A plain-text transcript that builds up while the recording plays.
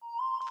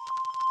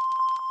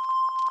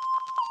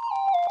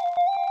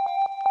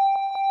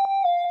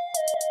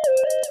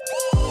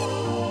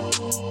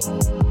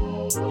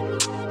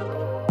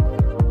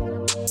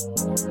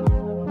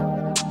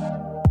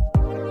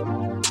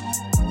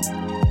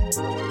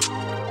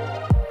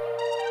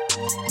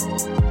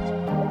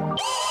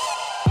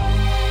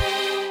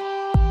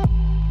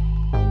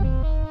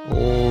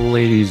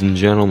Ladies and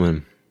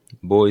gentlemen,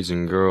 boys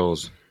and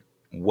girls,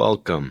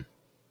 welcome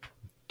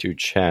to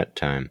Chat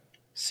Time,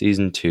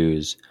 Season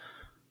 2's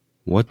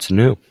What's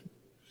New?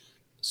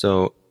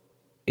 So,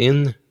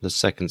 in the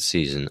second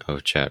season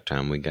of Chat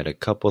Time, we got a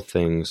couple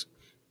things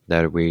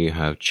that we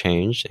have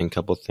changed and a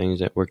couple things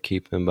that we're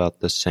keeping about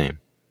the same.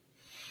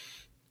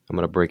 I'm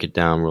going to break it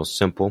down real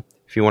simple.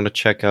 If you want to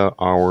check out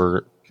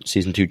our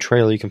Season 2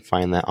 trailer, you can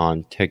find that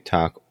on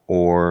TikTok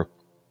or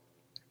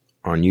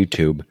on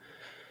YouTube.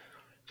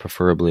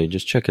 Preferably,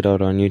 just check it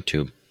out on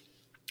YouTube.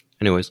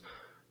 Anyways,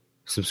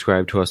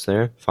 subscribe to us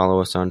there.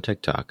 Follow us on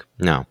TikTok.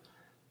 Now,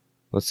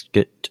 let's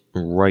get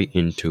right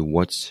into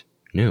what's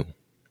new.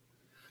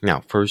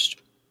 Now,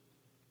 first,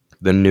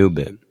 the new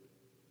bit.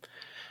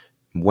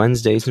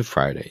 Wednesdays and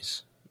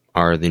Fridays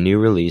are the new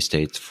release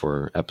dates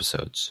for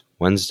episodes.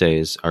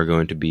 Wednesdays are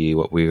going to be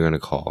what we're going to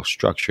call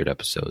structured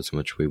episodes, in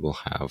which we will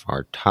have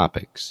our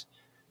topics.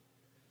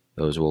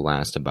 Those will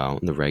last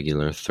about the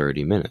regular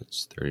 30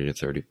 minutes,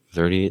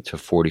 30 to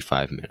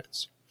 45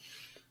 minutes.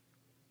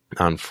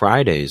 On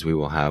Fridays, we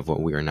will have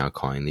what we are now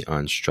calling the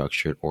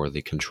unstructured or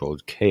the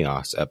controlled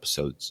chaos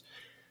episodes.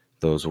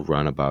 Those will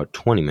run about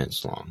 20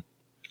 minutes long.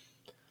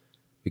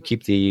 We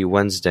keep the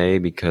Wednesday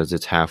because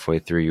it's halfway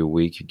through your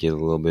week. You get a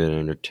little bit of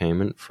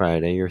entertainment.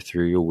 Friday, you're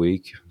through your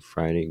week.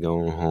 Friday,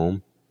 going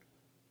home.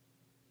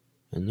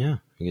 And yeah,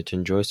 you get to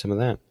enjoy some of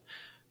that.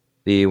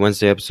 The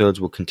Wednesday episodes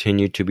will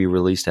continue to be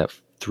released at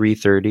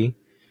 3:30,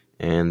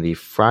 and the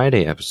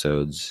Friday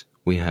episodes,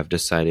 we have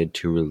decided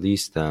to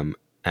release them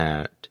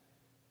at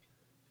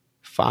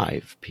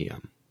 5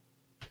 p.m.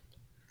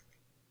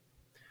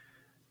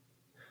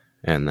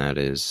 And that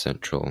is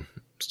Central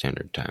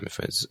Standard Time,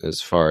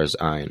 as far as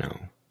I know.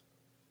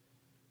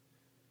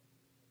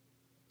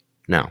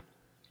 Now,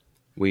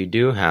 we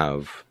do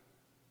have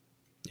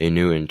a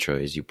new intro,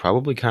 as you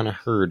probably kind of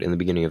heard in the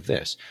beginning of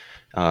this.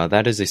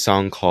 That is a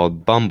song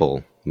called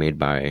Bumble, made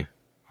by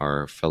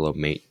our fellow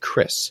mate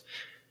Chris.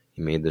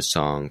 He made the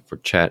song for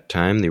Chat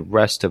Time. The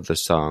rest of the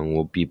song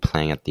will be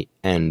playing at the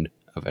end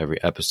of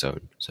every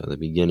episode. So the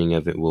beginning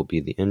of it will be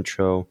the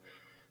intro,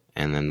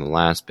 and then the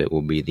last bit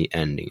will be the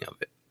ending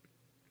of it.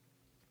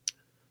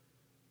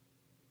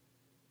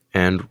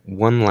 And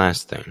one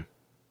last thing.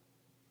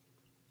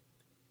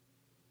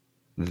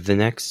 The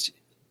next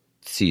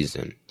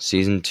season,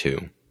 Season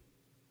 2,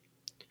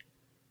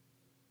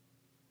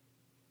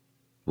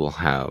 will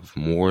have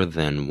more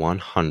than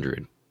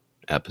 100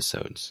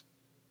 episodes.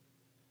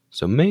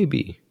 So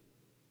maybe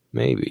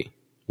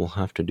we'll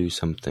have to do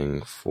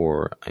something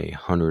for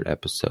 100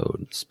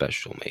 episode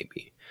special,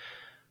 maybe.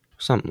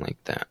 Something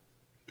like that.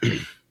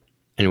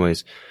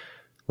 Anyways,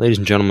 ladies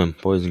and gentlemen,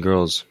 boys and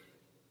girls,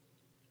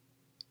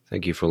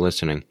 thank you for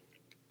listening.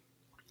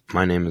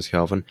 My name is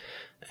Kelvin,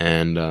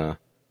 and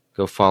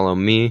go follow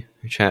me,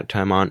 Chat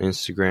Time, on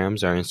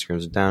Instagrams. Our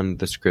Instagrams are down in the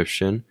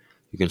description.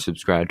 You can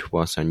subscribe to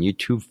us on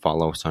YouTube,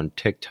 follow us on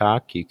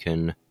TikTok. You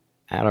can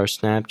add our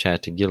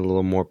Snapchat to get a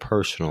little more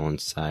personal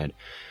inside.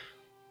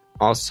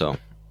 Also,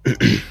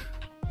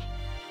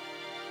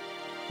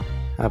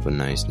 have a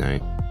nice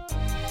night.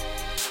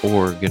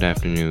 Or good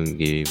afternoon,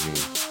 good evening,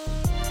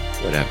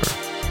 whatever.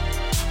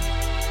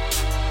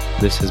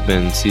 This has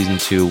been Season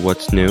 2,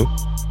 What's New?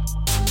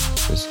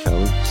 This is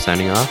Kelvin,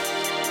 signing off.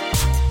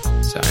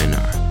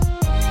 Sayonara.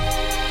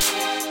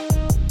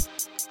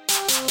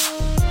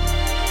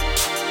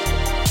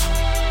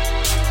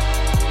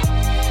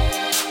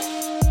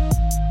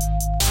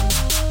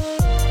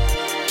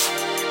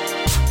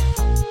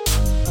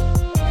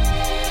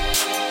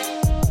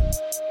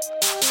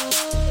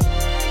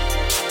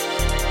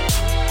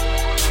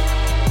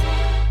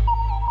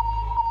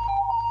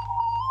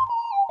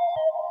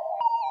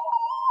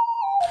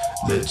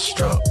 Let's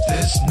drop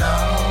this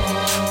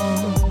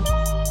now.